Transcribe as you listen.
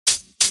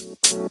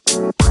Hi,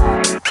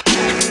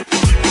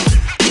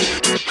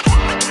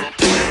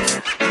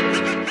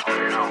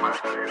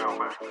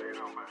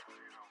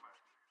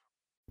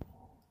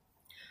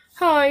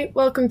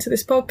 welcome to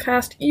this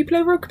podcast, You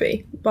Play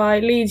Rugby, by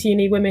Leeds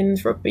Uni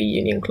Women's Rugby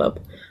Union Club.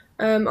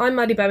 I'm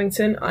Maddie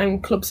Bevington, I'm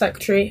Club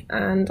Secretary,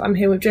 and I'm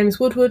here with James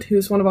Woodward,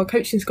 who's one of our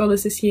coaching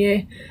scholars this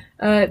year.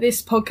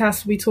 This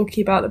podcast will be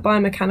talking about the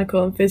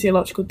biomechanical and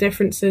physiological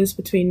differences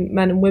between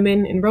men and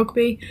women in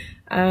rugby,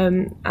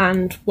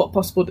 and what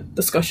possible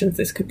discussions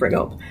this could bring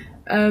up.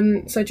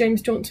 So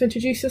James, do you want to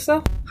introduce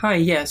yourself?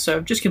 Hi, so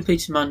I've just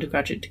completed my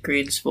undergraduate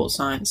degree in sports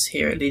science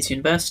here at Leeds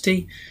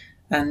University,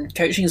 and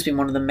coaching has been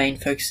one of the main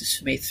focuses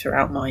for me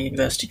throughout my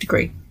university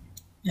degree.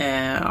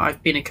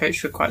 I've been a coach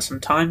for quite some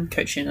time,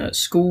 coaching at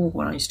school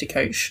when I used to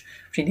coach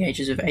between the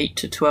ages of 8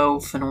 to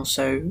 12, and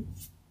also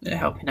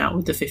helping out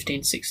with the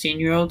 15,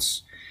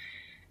 16-year-olds.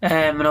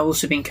 And I've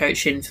also been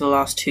coaching for the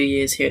last 2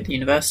 years here at the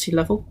university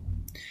level.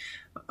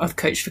 I've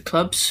coached for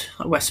clubs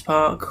like West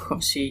Park,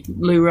 obviously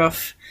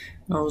Lewruff.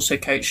 I also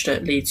coached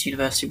at Leeds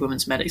University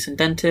Women's Medics and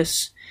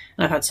Dentists,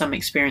 and I've had some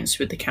experience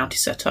with the county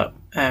setup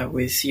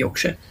with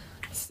Yorkshire.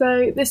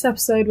 So this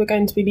episode we're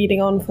going to be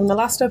leading on from the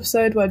last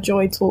episode where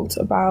Joy talked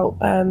about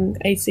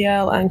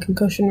ACL and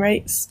concussion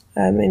rates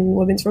in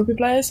women's rugby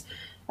players.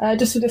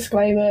 Just a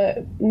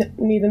disclaimer,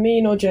 neither me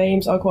nor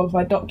James are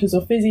qualified doctors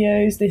or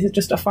physios. This is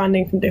just a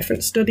finding from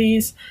different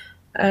studies.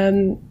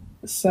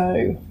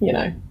 So,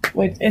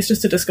 it's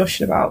just a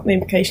discussion about the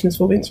implications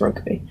for women's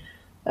rugby.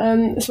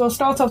 So I'll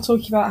start off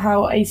talking about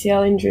how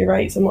ACL injury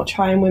rates are much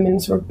higher in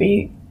women's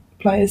rugby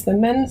players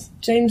than men's.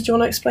 James, do you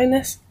want to explain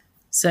this?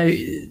 So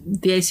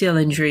the ACL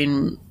injury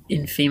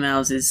in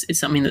females is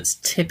something that's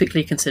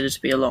typically considered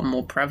to be a lot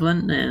more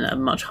prevalent and a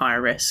much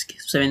higher risk.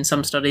 So in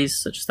some studies,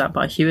 such as that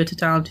by Hewitt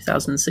et al. In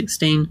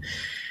 2016, it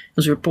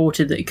was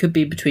reported that it could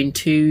be between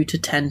 2 to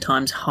 10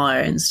 times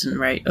higher incident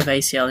rate of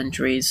ACL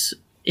injuries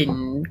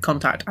in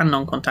contact and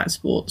non-contact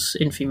sports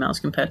in females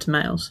compared to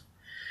males.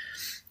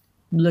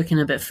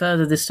 Looking a bit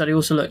further, this study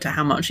also looked at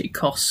how much it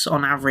costs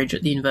on average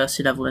at the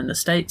university level in the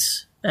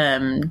States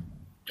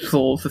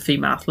for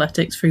female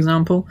athletics, for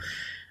example,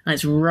 and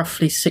it's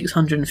roughly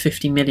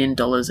 $650 million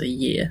a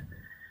year.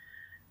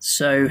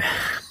 So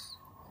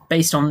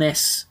based on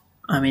this,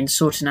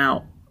 sorting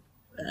out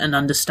and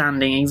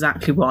understanding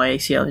exactly why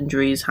ACL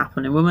injuries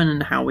happen in women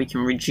and how we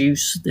can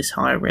reduce this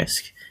higher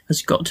risk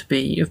has got to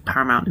be of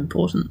paramount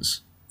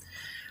importance.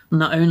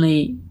 Not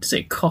only does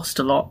it cost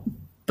a lot,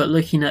 but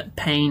looking at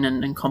pain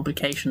and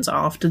complications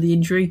after the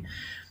injury,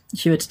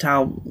 Hewitt et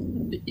al.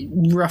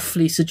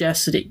 Roughly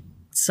suggests that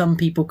some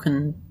people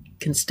can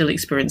still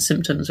experience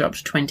symptoms up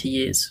to 20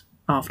 years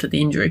after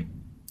the injury.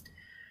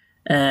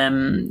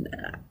 And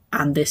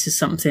this is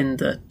something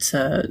that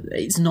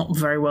it's not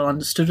very well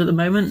understood at the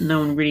moment.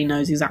 No one really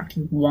knows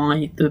exactly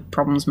why the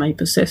problems may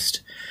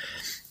persist.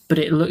 But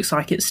it looks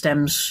like it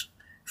stems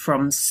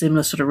from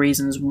similar sort of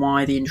reasons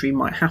why the injury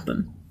might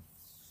happen.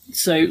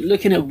 So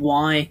looking at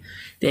why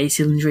the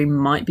ACL injury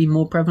might be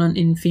more prevalent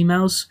in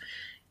females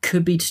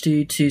could be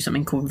due to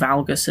something called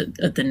valgus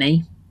at the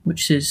knee,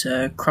 which is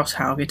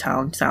Crosshaug et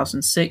al. In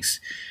 2006,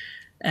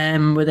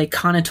 where they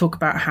kind of talk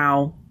about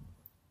how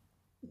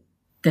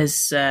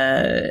there's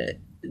the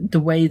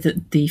way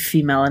that the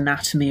female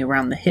anatomy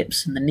around the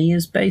hips and the knee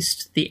is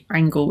based, the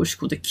angle, which is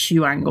called the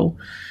Q angle,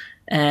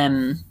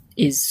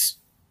 is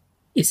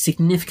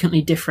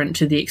significantly different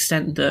to the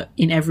extent that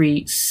in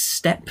every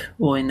step,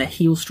 or in the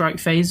heel strike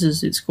phase,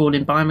 as it's called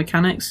in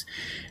biomechanics,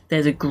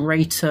 there's a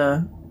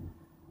greater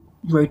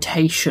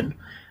rotation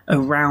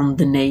around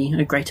the knee,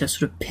 a greater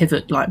sort of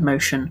pivot-like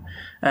motion,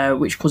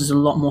 which causes a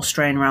lot more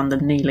strain around the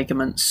knee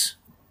ligaments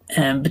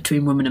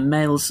between women and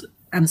males.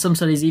 And some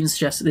studies even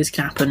suggest that this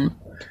can happen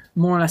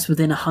more or less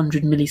within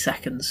 100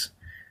 milliseconds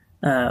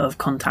of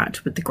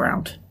contact with the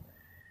ground.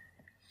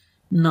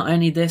 Not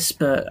only this,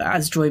 but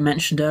as Joy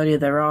mentioned earlier,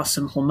 there are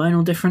some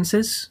hormonal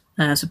differences.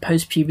 So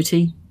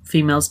post-puberty,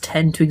 females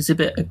tend to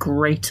exhibit a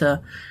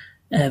greater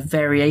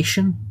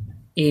variation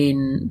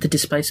in the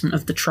displacement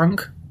of the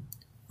trunk,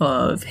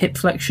 of hip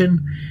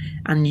flexion,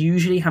 and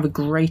usually have a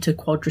greater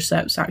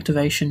quadriceps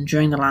activation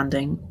during the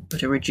landing,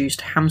 but a reduced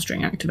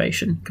hamstring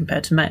activation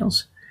compared to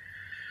males.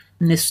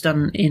 And this is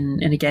done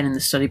again in the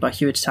study by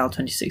Hewitt et al.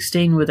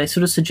 2016, where they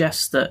sort of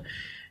suggest that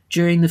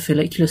during the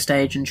follicular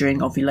stage and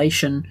during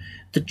ovulation,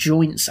 the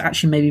joints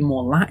actually may be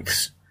more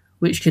lax,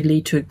 which could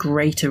lead to a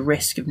greater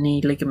risk of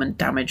knee ligament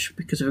damage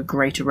because of a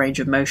greater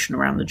range of motion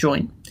around the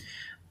joint.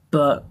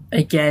 But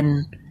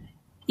again,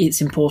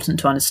 it's important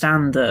to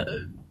understand that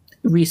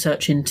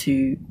research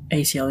into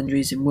ACL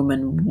injuries in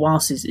women,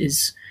 whilst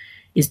is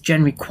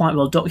generally quite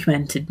well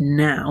documented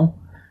now,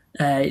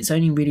 it's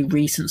only really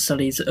recent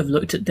studies that have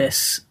looked at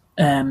this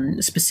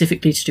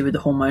specifically to do with the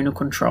hormonal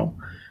control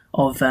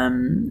of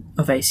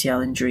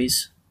ACL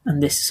injuries,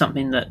 and this is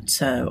something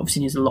that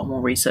obviously needs a lot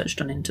more research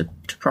done into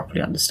to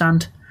properly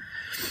understand.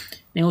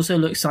 It also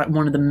looks like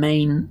one of the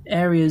main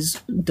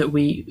areas that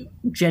we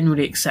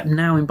generally accept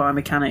now in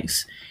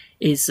biomechanics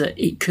is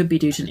that it could be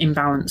due to an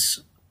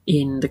imbalance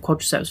in the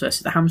quadriceps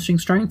versus the hamstring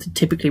strength.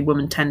 Typically,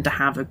 women tend to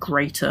have a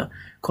greater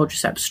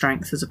quadriceps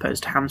strength as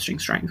opposed to hamstring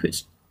strength,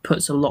 which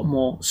puts a lot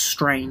more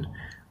strain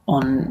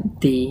on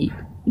the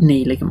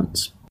knee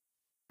ligaments.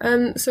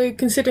 So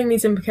considering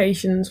these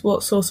implications,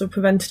 what sorts of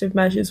preventative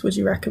measures would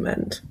you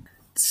recommend?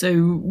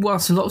 So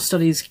whilst a lot of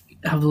studies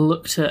have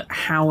looked at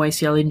how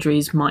ACL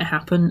injuries might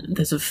happen,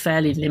 there's a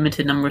fairly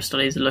limited number of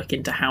studies that look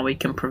into how we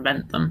can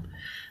prevent them.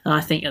 And I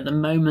think at the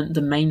moment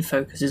the main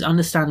focus is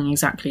understanding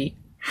exactly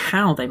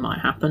how they might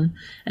happen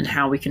and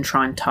how we can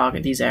try and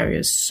target these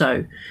areas.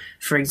 So,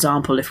 for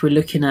example, if we're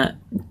looking at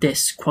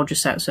this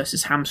quadriceps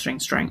versus hamstring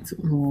strength,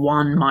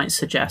 one might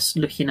suggest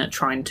looking at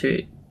trying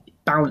to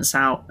balance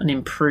out and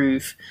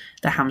improve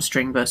the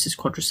hamstring versus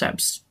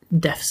quadriceps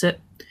deficit.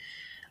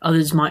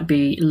 Others might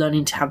be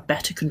learning to have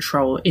better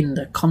control in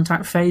the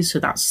contact phase, so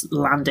that's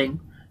landing,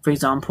 for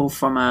example,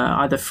 from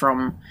either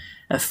from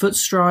a foot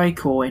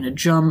strike or in a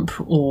jump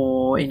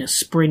or in a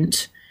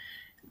sprint.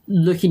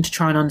 Looking to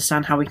try and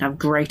understand how we can have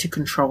greater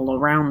control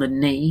around the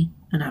knee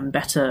and have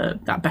better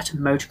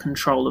motor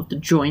control of the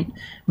joint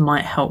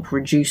might help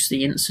reduce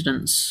the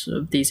incidence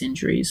of these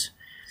injuries.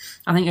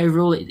 I think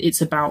overall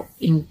it's about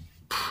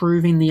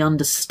improving the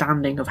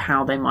understanding of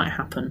how they might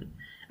happen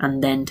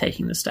and then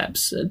taking the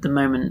steps. At the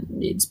moment,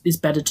 it's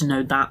better to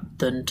know that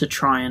than to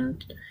try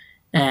and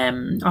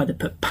either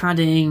put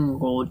padding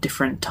or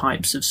different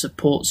types of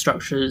support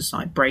structures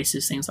like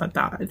braces, things like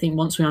that. I think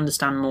once we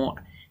understand more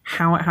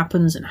how it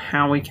happens and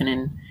how we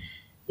can,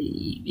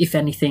 if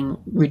anything,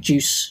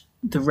 reduce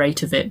the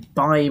rate of it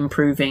by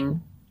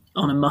improving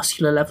on a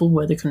muscular level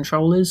where the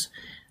control is,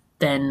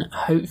 then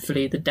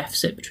hopefully the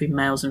deficit between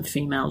males and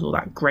females, or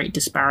that great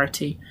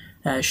disparity,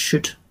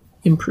 should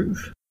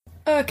improve.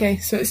 Okay,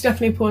 so it's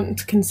definitely important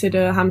to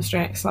consider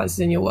hamstring exercises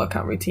in your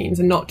workout routines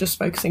and not just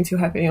focusing too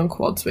heavily on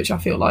quads, which I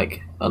feel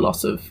like a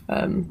lot of,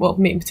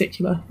 me in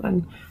particular,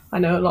 and I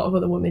know a lot of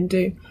other women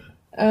do.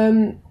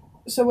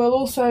 So we'll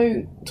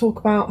also talk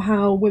about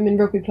how women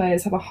rugby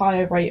players have a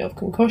higher rate of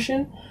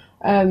concussion,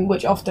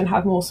 which often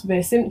have more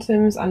severe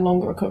symptoms and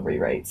longer recovery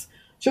rates.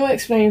 Joy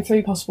explained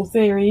 3 possible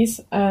theories.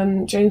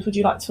 James, would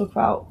you like to talk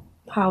about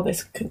how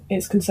this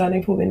is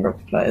concerning for women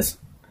rugby players?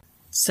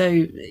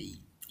 So,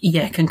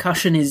 yeah,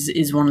 concussion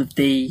is one of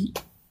the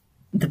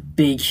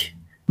big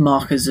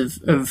markers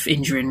of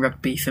injury in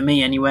rugby, for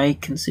me anyway,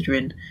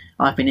 considering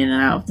I've been in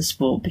and out of the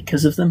sport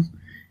because of them.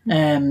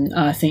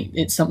 I think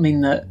it's something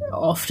that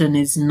often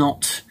is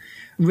not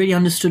really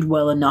understood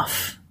well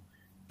enough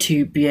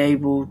to be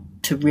able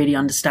to really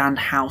understand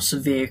how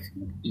severe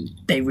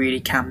they really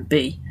can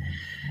be.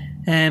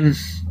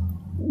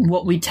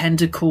 What we tend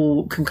to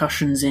call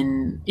concussions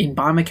in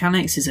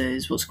biomechanics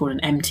is what's called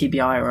an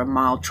MTBI, or a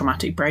mild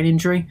traumatic brain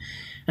injury.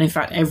 And in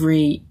fact,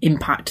 every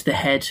impact to the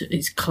head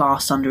is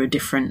classed under a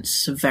different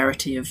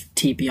severity of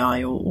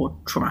TBI or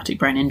traumatic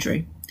brain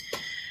injury.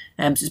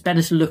 So it's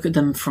better to look at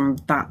them from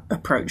that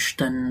approach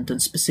than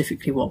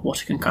specifically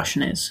what a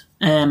concussion is.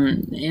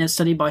 In a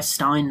study by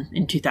Stein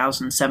in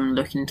 2007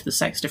 looking into the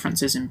sex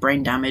differences in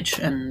brain damage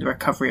and the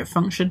recovery of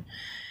function,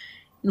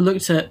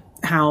 looked at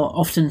how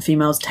often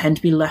females tend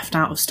to be left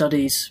out of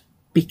studies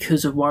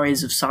because of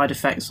worries of side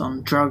effects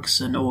on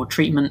drugs or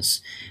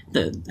treatments,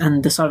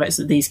 and the side effects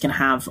that these can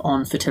have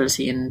on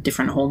fertility and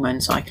different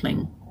hormone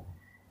cycling.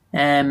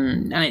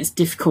 And it's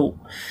difficult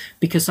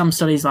because some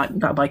studies like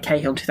that by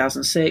Cahill in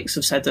 2006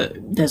 have said that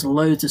there's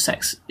loads of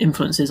sex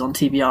influences on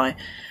TBI,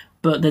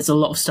 but there's a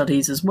lot of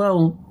studies as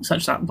well,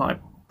 such that by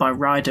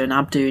Ryder and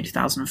Abdu in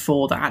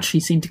 2004, that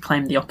actually seem to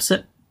claim the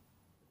opposite.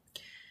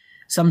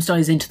 Some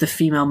studies into the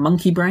female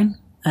monkey brain,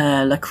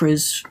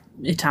 Lacruz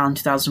et al. In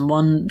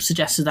 2001,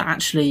 suggested that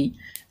actually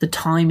the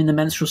time in the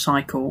menstrual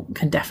cycle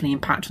can definitely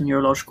impact on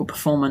neurological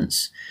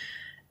performance.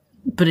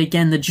 But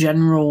again, the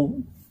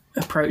general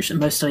approach that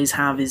most studies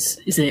have is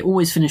that it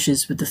always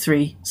finishes with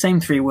the same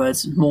three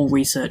words: more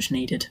research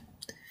needed.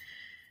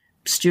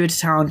 Stewart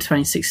et al. In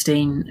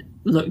 2016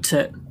 looked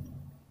at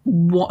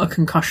what a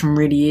concussion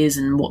really is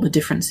and what the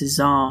differences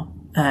are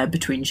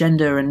between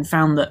gender, and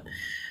found that,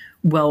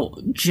 well,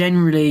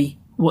 generally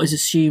what is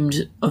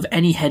assumed of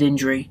any head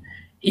injury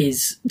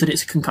is that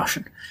it's a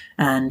concussion,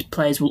 and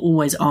players will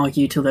always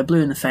argue till they're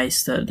blue in the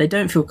face that they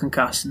don't feel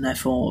concussed, and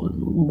therefore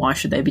why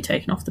should they be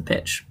taken off the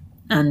pitch?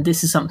 And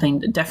this is something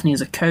that definitely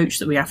as a coach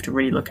that we have to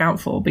really look out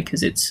for,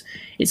 because it's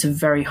a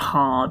very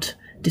hard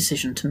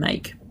decision to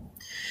make.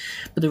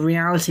 But the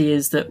reality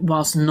is that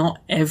whilst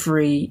not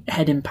every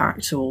head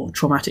impact or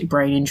traumatic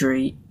brain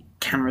injury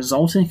can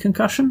result in a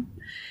concussion,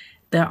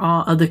 there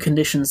are other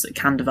conditions that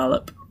can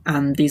develop,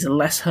 and these are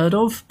less heard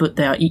of, but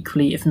they are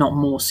equally, if not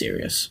more,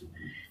 serious.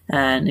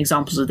 And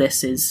examples of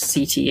this is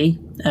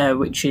CTE,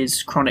 which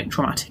is chronic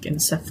traumatic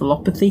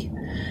encephalopathy,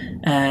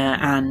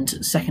 and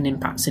second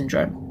impact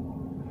syndrome.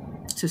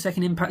 So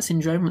second impact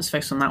syndrome, let's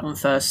focus on that one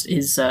first,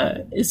 is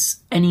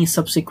any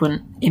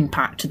subsequent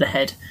impact to the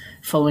head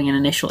following an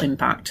initial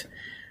impact.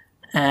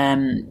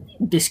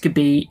 This could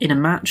be in a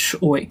match,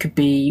 or it could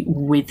be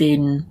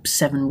within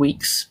 7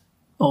 weeks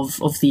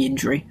of the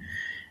injury.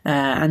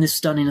 And this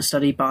was done in a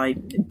study by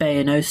Bay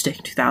and Ostick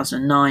in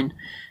 2009.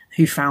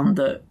 who found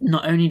that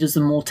not only does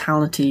the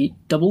mortality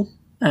double,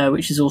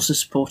 which is also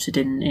supported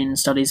in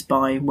studies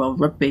by World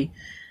Rugby,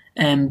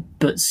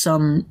 but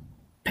some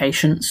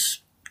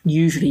patients,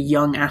 usually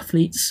young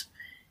athletes,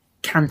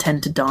 can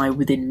tend to die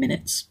within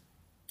minutes.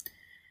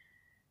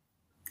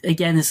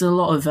 Again, there's a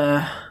lot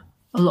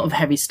of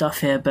heavy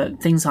stuff here,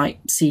 but things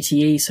like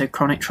CTE, so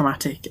chronic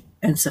traumatic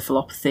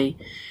encephalopathy,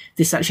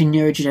 this actually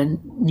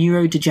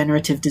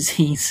neurodegenerative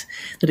disease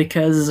that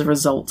occurs as a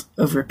result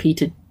of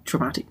repeated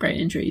traumatic brain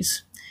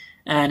injuries.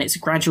 And it's a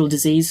gradual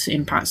disease,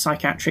 impacts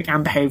psychiatric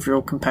and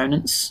behavioural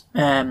components.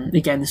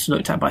 Again, this was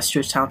looked at by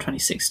Stewart et al.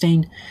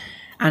 2016.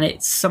 And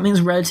it's something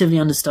that's relatively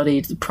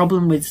understudied. The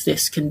problem with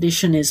this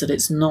condition is that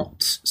it's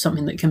not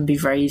something that can be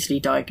very easily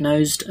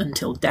diagnosed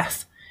until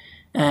death.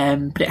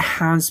 But it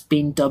has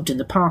been dubbed in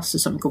the past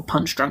as something called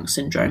punch-drunk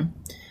syndrome.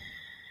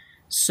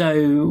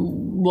 So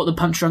what the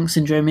punch-drunk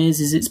syndrome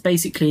is it's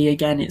basically,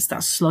 again, it's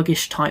that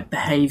sluggish type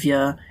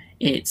behaviour.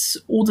 It's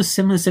all the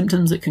similar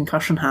symptoms that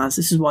concussion has.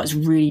 This is why it's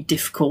really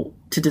difficult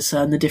to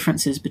discern the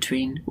differences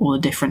between all the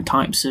different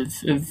types of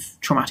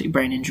traumatic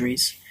brain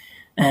injuries.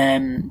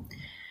 And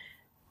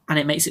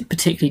it makes it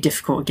particularly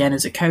difficult, again,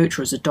 as a coach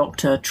or as a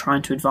doctor,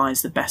 trying to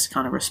advise the best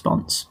kind of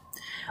response.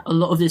 A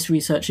lot of this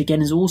research,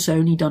 again, is also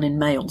only done in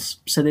males.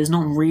 So there's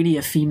not really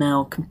a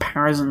female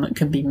comparison that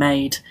can be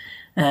made,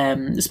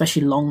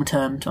 especially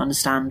long-term, to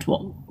understand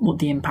what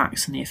the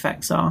impacts and the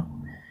effects are.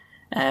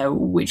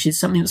 Which is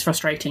something that's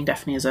frustrating,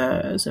 definitely, as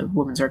a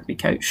women's rugby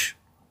coach.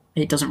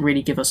 It doesn't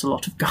really give us a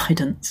lot of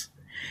guidance.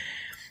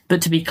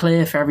 But to be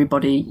clear for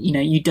everybody,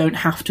 you don't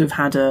have to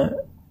have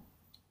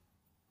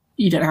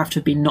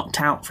been knocked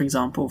out, for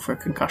example, for a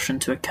concussion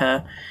to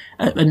occur.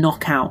 A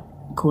knockout,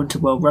 according to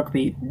World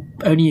Rugby,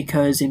 only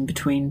occurs in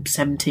between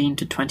 17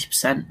 to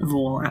 20% of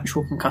all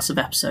actual concussive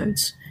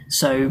episodes.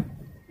 So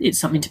it's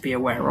something to be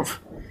aware of.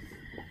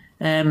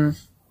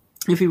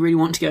 If we really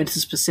want to go into the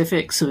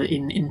specifics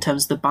in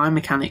terms of the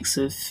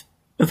biomechanics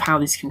of how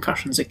these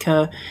concussions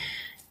occur,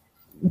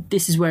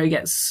 this is where it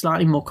gets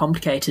slightly more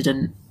complicated,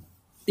 and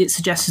it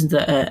suggests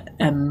that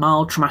a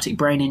mild traumatic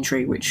brain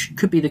injury, which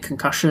could be the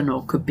concussion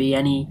or could be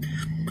any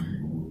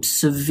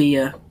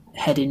severe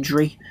head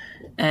injury,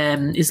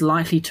 is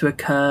likely to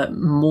occur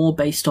more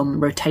based on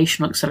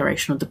rotational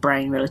acceleration of the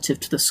brain relative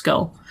to the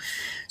skull.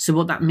 So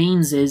what that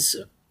means is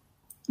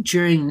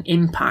during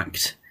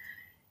impact,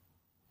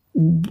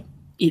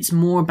 it's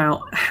more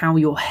about how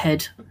your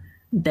head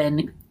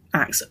then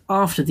acts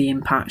after the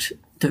impact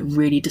that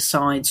really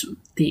decides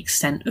the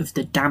extent of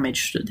the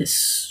damage that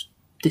this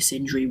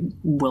injury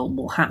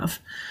will have.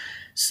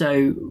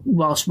 So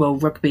whilst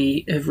World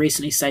Rugby have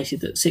recently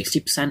stated that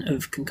 60%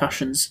 of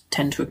concussions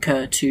tend to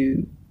occur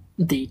to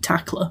the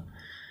tackler,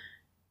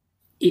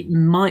 it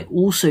might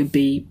also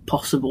be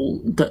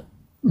possible that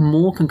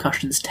more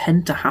concussions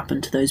tend to happen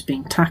to those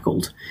being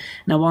tackled.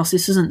 Now, whilst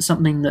this isn't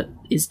something that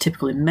is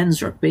typical in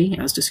men's rugby,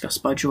 as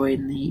discussed by Joy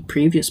in the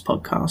previous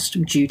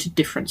podcast, due to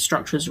different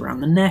structures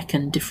around the neck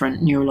and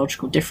different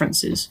neurological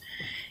differences,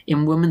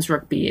 in women's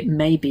rugby it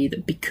may be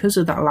that because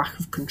of that lack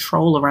of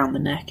control around the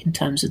neck in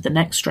terms of the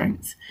neck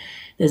strength,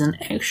 there's an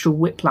extra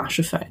whiplash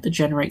effect that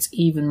generates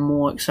even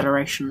more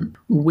acceleration,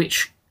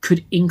 which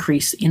could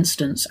increase the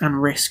incidence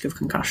and risk of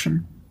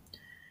concussion.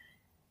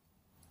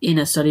 In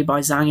a study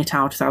by Zhang et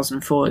al.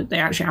 2004, they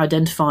actually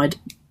identified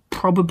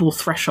probable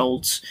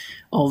thresholds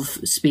of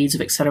speeds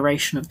of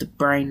acceleration of the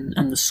brain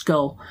and the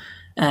skull,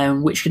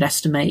 which could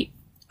estimate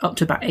up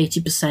to about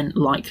 80%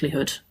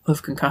 likelihood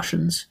of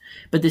concussions.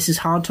 But this is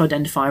hard to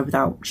identify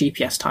without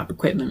GPS-type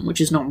equipment,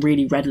 which is not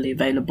really readily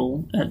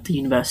available at the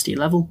university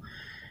level.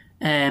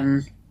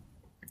 And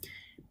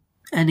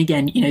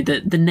again,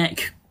 the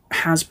neck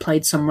has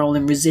played some role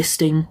in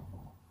resisting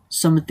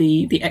some of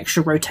the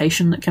extra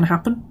rotation that can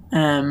happen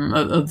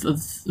of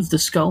the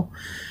skull.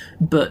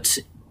 But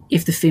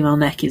if the female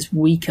neck is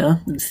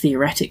weaker, then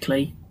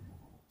theoretically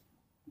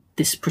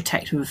this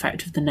protective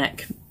effect of the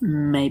neck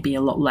may be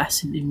a lot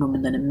less in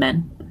women than in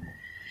men.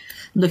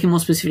 Looking more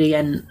specifically,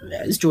 again,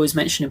 as Joy's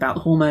mentioned about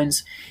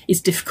hormones, it's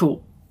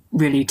difficult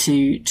really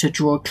to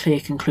draw a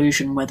clear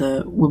conclusion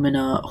whether women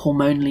are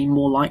hormonally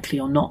more likely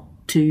or not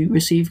to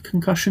receive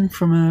concussion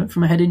from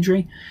a head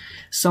injury.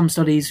 Some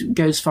studies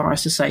go as far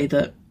as to say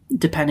that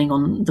depending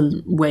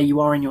on where you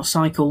are in your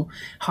cycle,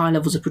 high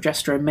levels of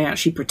progesterone may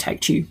actually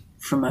protect you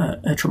from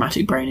a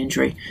traumatic brain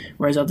injury,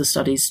 whereas other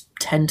studies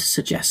tend to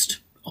suggest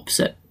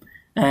opposite.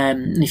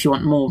 And if you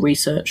want more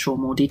research or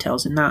more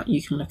details in that,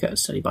 you can look at a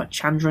study by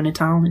Chandran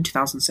et al. In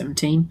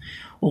 2017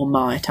 or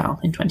Ma et al.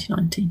 In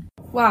 2019.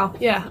 Wow,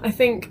 yeah, I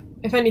think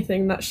if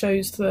anything that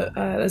shows that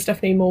there's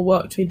definitely more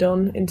work to be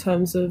done in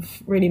terms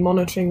of really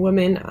monitoring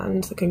women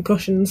and the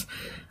concussions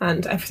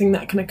and everything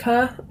that can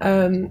occur,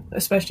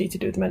 especially to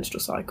do with the menstrual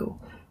cycle.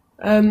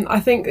 I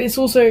think it's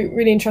also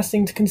really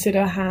interesting to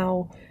consider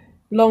how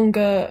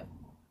longer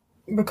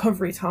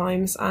recovery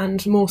times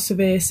and more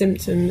severe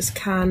symptoms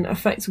can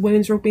affect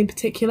women's rugby in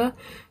particular.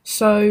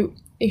 So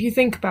if you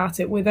think about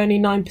it, with only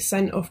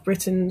 9% of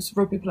Britain's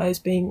rugby players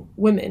being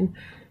women,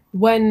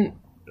 when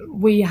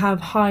we have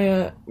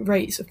higher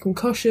rates of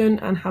concussion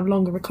and have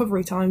longer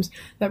recovery times,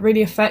 that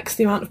really affects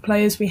the amount of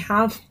players we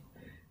have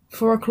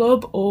for a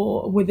club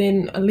or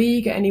within a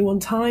league at any one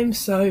time.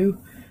 So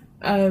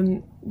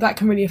that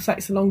can really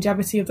affect the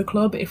longevity of the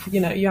club if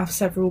you have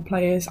several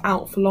players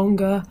out for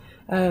longer,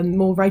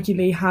 more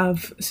regularly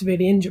have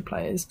severely injured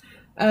players.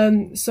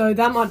 So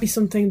that might be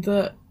something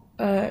that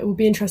it would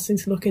be interesting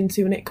to look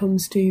into when it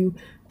comes to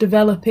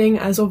developing,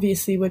 as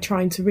obviously we're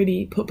trying to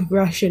really put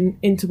progression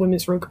into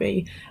women's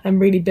rugby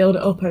and really build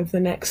it up over the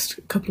next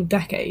couple of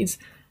decades.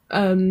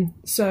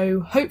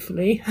 So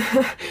hopefully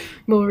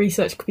more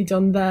research could be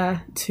done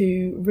there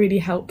to really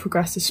help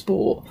progress the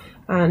sport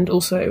and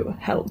also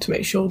help to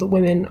make sure that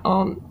women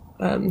aren't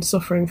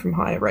suffering from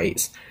higher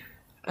rates.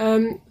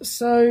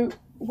 So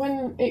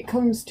when it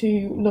comes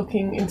to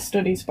looking into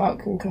studies about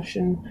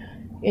concussion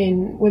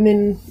in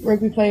women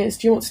rugby players,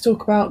 do you want to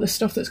talk about the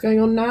stuff that's going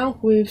on now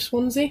with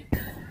Swansea?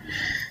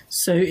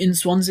 So in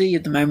Swansea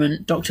at the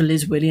moment, Dr.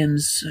 Liz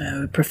Williams,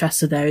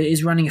 professor there,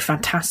 is running a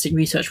fantastic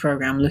research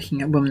programme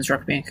looking at women's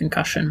rugby and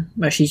concussion,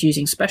 where she's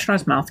using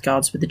specialised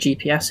mouthguards with the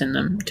GPS in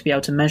them to be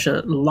able to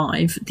measure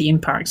live the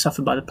impact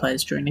suffered by the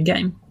players during a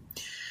game.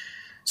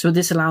 So what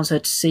this allows her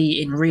to see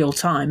in real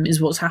time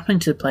is what's happening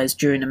to the players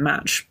during a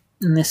match.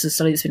 And this is a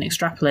study that's been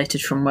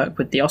extrapolated from work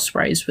with the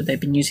Ospreys, where they've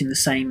been using the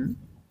same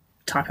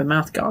type of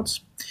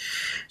mouthguards.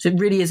 So it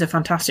really is a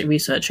fantastic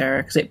research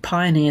area because it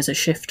pioneers a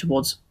shift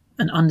towards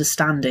an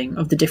understanding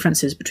of the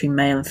differences between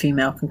male and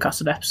female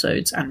concussive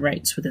episodes and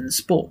rates within the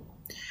sport.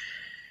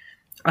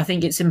 I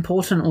think it's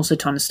important also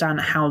to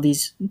understand how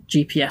these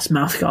GPS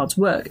mouthguards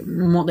work.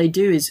 And what they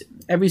do is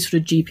every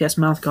sort of GPS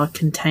mouthguard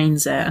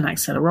contains an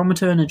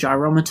accelerometer and a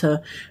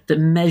gyrometer that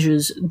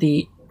measures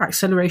the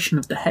acceleration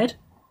of the head,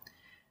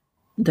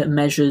 that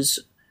measures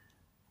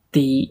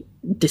the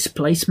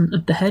displacement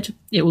of the head.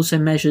 It also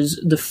measures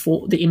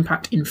the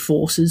impact in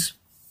forces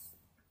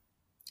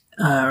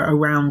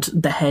around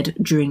the head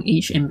during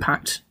each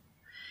impact,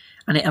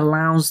 and it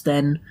allows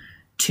then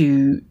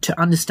to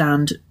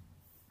understand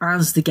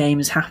as the game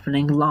is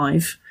happening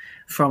live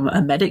from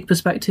a medic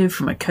perspective,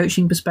 from a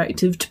coaching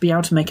perspective, to be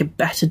able to make a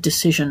better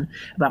decision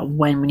about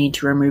when we need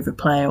to remove a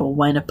player or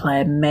when a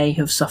player may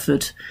have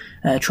suffered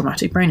a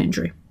traumatic brain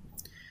injury.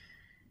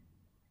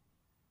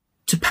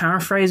 To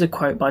paraphrase a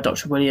quote by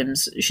Dr.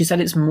 Williams, she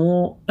said it's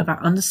more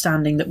about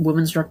understanding that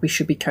women's rugby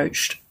should be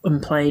coached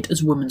and played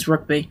as women's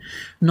rugby,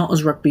 not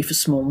as rugby for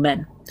small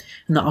men,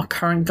 and that our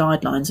current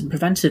guidelines and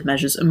preventative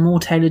measures are more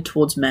tailored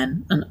towards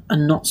men and are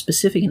not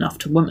specific enough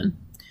to women.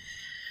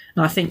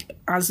 And I think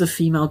as the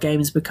female game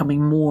is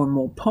becoming more and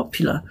more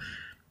popular,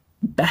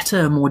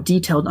 better, more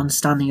detailed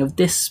understanding of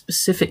this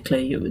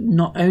specifically,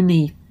 not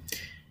only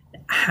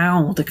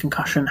how the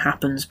concussion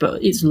happens,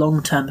 but its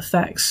long-term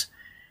effects,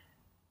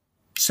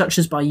 such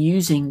as by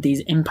using these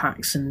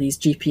impacts and these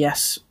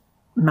GPS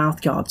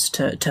mouthguards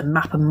to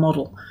map a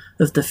model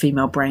of the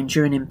female brain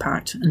during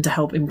impact and to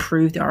help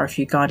improve the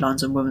RFU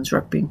guidelines on women's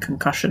rugby and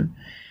concussion,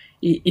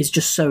 is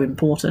just so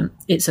important.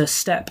 It's a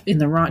step in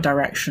the right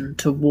direction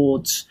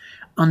towards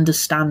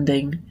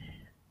understanding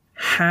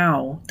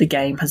how the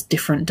game has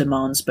different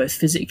demands, both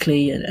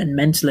physically and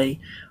mentally,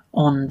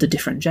 on the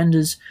different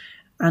genders,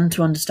 and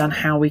to understand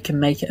how we can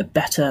make it a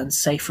better and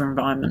safer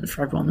environment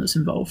for everyone that's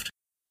involved.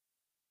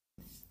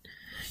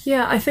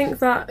 Yeah, I think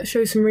that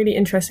shows some really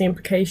interesting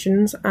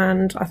implications,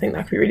 and I think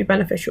that could be really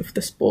beneficial for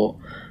the sport.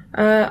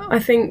 I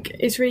think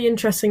it's really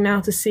interesting now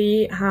to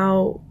see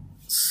how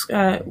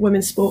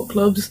women's sport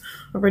clubs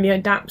are really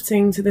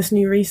adapting to this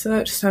new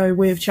research. So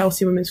with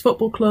Chelsea Women's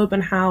Football Club,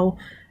 and how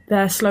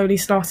they're slowly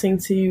starting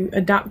to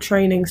adapt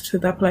trainings to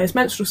their players'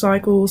 menstrual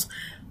cycles,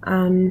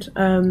 and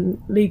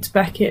Leeds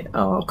Beckett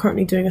are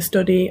currently doing a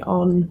study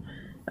on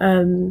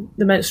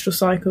the menstrual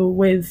cycle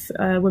with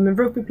women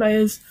rugby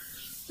players.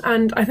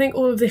 And I think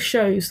all of this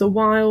shows that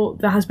while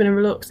there has been a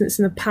reluctance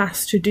in the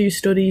past to do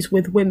studies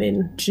with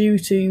women due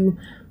to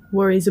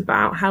worries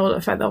about how it'll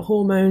affect their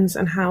hormones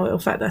and how it'll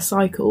affect their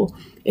cycle,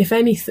 if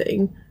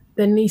anything,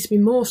 there needs to be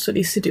more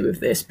studies to do with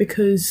this,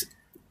 because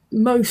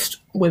most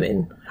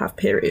women have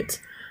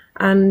periods,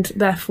 and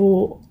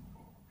therefore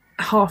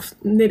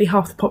nearly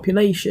half the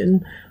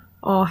population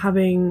are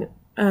having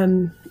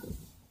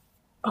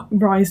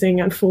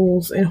rising and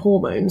falls in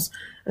hormones.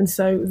 And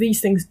so these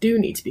things do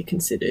need to be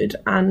considered,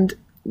 and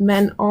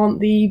men aren't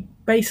the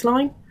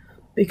baseline,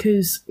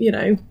 because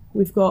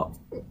we've got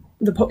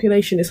the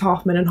population is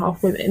half men and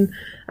half women,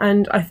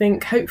 and I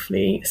think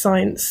hopefully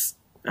science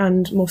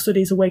and more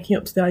studies are waking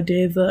up to the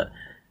idea that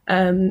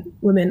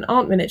women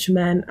aren't miniature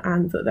men,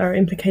 and that there are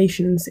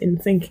implications in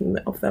thinking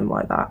of them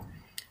like that.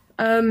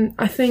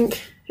 I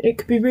think it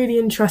could be really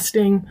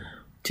interesting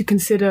to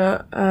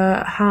consider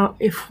how,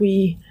 if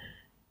we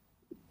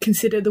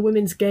consider the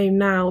women's game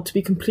now to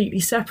be completely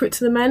separate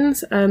to the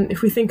men's,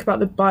 if we think about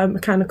the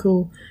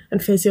biomechanical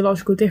and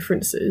physiological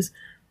differences,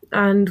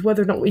 and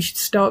whether or not we should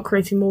start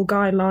creating more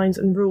guidelines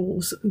and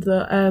rules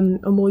that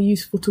are more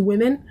useful to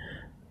women.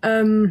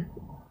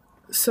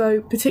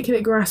 So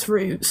particularly at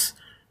grassroots,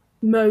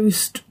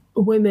 most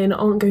women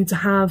aren't going to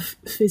have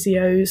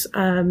physios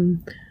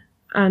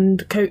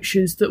and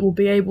coaches that will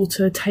be able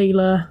to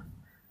tailor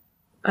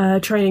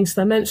training to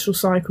their menstrual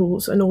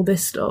cycles and all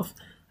this stuff.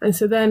 And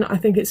so then I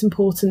think it's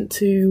important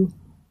to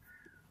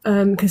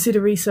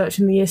consider research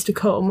in the years to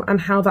come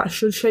and how that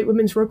should shape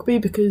women's rugby,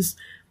 because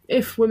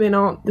if women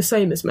aren't the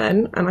same as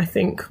men, and I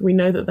think we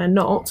know that they're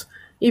not,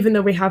 even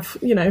though we have,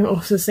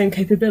 also the same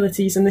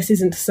capabilities, and this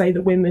isn't to say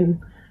that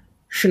women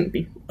shouldn't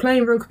be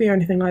playing rugby or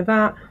anything like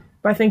that,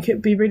 but I think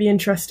it'd be really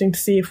interesting to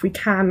see if we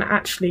can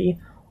actually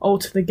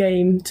alter the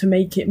game to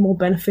make it more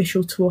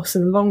beneficial to us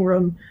in the long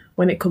run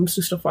when it comes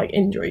to stuff like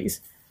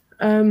injuries.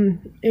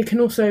 It can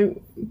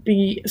also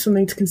be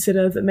something to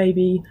consider that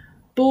maybe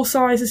ball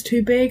size is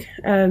too big.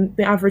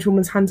 The average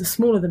woman's hands are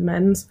smaller than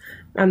men's,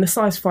 and the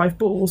size 5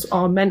 balls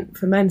are meant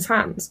for men's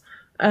hands.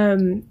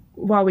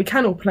 While we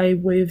can all play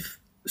with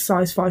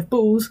size 5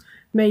 balls,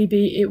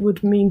 maybe it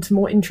would mean to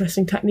more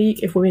interesting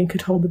technique if women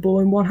could hold the ball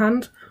in one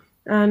hand.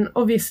 And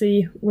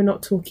obviously we're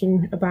not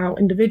talking about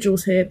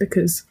individuals here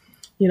because,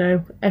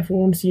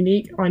 everyone's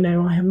unique. I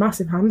know I have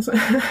massive hands.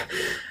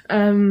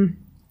 But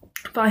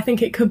I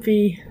think it could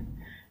be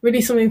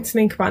really something to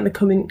think about in the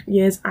coming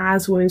years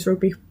as women's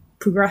rugby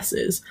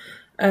progresses,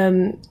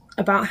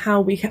 about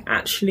how we can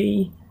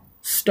actually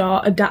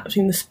start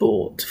adapting the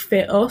sport to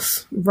fit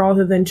us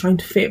rather than trying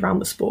to fit around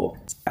the sport.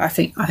 I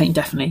think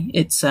definitely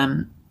it's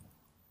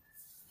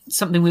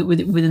something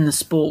within the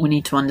sport. We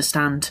need to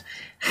understand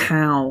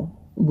how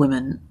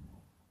women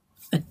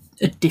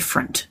are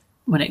different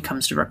when it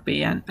comes to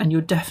rugby, and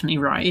you're definitely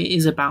right. It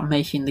is about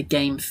making the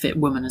game fit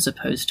women as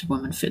opposed to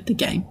women fit the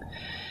game.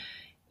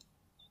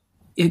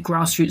 At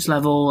grassroots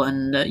level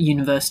and at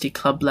university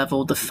club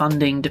level, the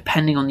funding,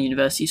 depending on the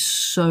university, is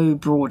so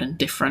broad and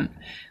different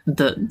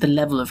that the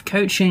level of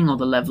coaching or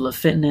the level of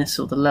fitness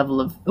or the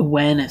level of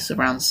awareness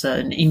around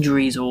certain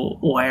injuries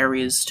or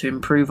areas to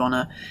improve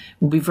on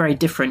will be very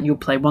different. You'll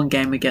play one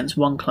game against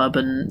one club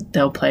and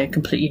they'll play a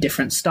completely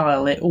different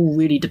style. It all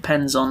really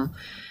depends on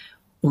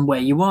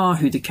where you are,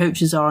 who the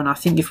coaches are, and I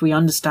think if we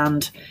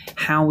understand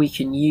how we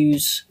can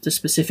use the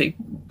specific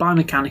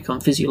biomechanical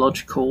and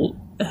physiological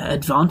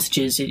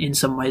advantages in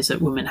some ways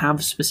that women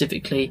have,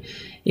 specifically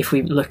if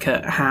we look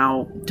at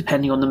how,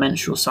 depending on the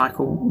menstrual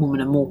cycle,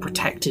 women are more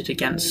protected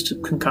against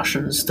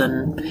concussions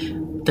than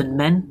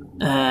men.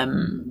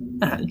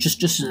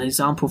 Just as an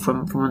example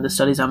from one of the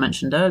studies I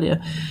mentioned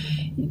earlier,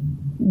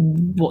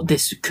 what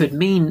this could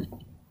mean,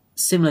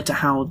 similar to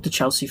how the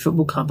Chelsea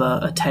Football Club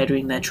are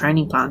tailoring their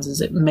training plans, is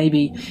that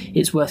maybe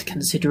it's worth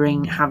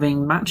considering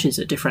having matches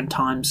at different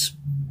times.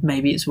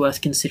 Maybe it's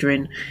worth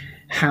considering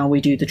how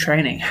we do the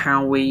training,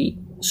 how we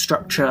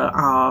structure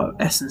our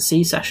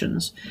S&C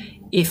sessions.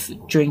 If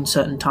during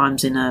certain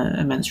times in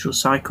a menstrual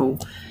cycle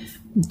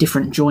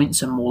different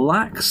joints are more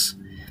lax,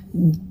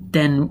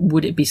 then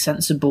would it be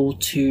sensible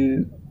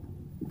to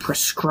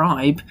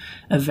prescribe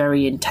a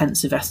very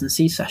intensive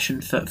S&C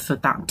session for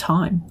that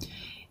time?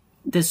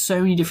 There's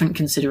so many different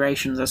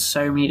considerations, there's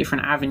so many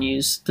different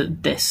avenues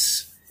that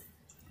this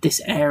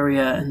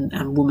area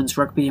and women's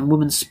rugby and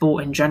women's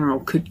sport in general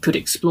could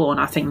explore. And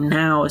I think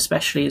now,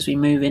 especially as we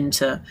move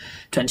into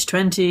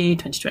 2020,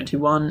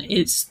 2021,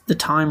 it's the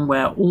time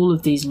where all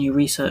of these new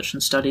research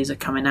and studies are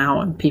coming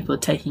out and people are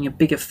taking a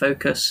bigger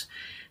focus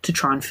to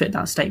try and fit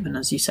that statement,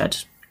 as you said,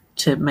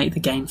 to make the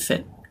game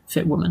fit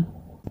women.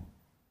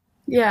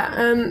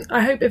 Yeah,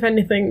 I hope, if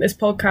anything, this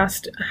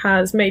podcast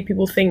has made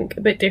people think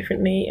a bit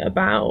differently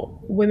about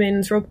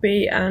women's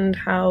rugby and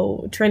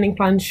how training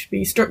plans should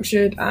be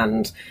structured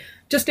and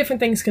just different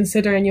things to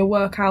consider in your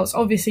workouts.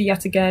 Obviously,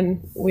 yet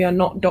again, we are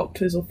not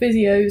doctors or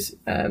physios.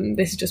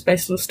 This is just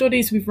based on the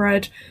studies we've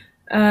read.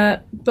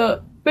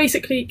 But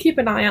basically, keep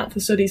an eye out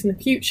for studies in the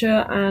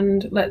future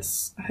and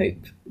let's hope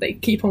they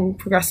keep on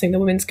progressing the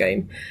women's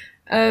game.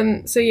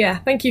 So yeah,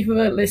 thank you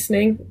for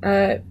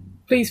listening.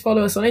 Please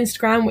follow us on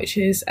Instagram, which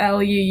is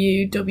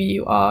LUUWRUFC,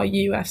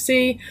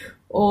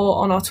 or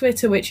on our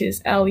Twitter, which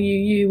is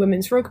LUU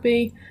Women's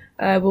Rugby.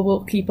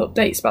 We'll keep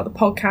updates about the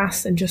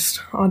podcast and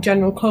just our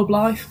general club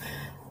life.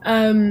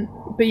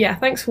 But yeah,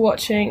 thanks for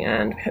watching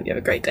and we hope you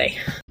have a great day.